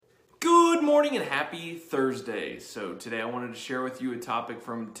Good morning and happy Thursday. So today I wanted to share with you a topic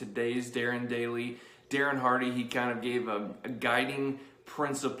from today's Darren Daily. Darren Hardy, he kind of gave a guiding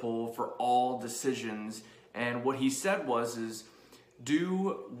principle for all decisions. And what he said is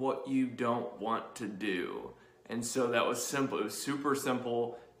do what you don't want to do. And so that was simple. It was super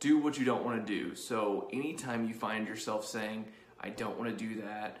simple. Do what you don't want to do. So anytime you find yourself saying, I don't want to do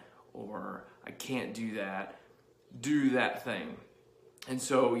that, or I can't do that thing. And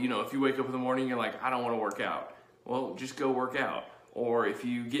so, if you wake up in the morning, you're like, I don't want to work out. Well, just go work out. Or if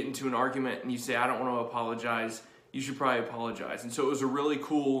you get into an argument and you say, I don't want to apologize, you should probably apologize. And so it was a really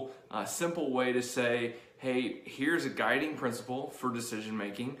cool, simple way to say, hey, here's a guiding principle for decision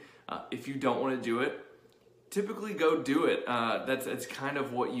making. If you don't want to do it, typically go do it. That's kind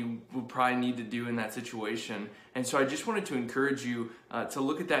of what you would probably need to do in that situation. And so I just wanted to encourage you to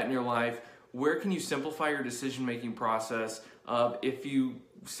look at that in your life. Where can you simplify your decision-making process of if you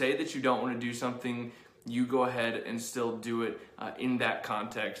say that you don't want to do something, you go ahead and still do it in that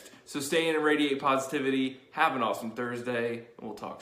context. So stay in and radiate positivity. Have an awesome Thursday, and we'll talk soon.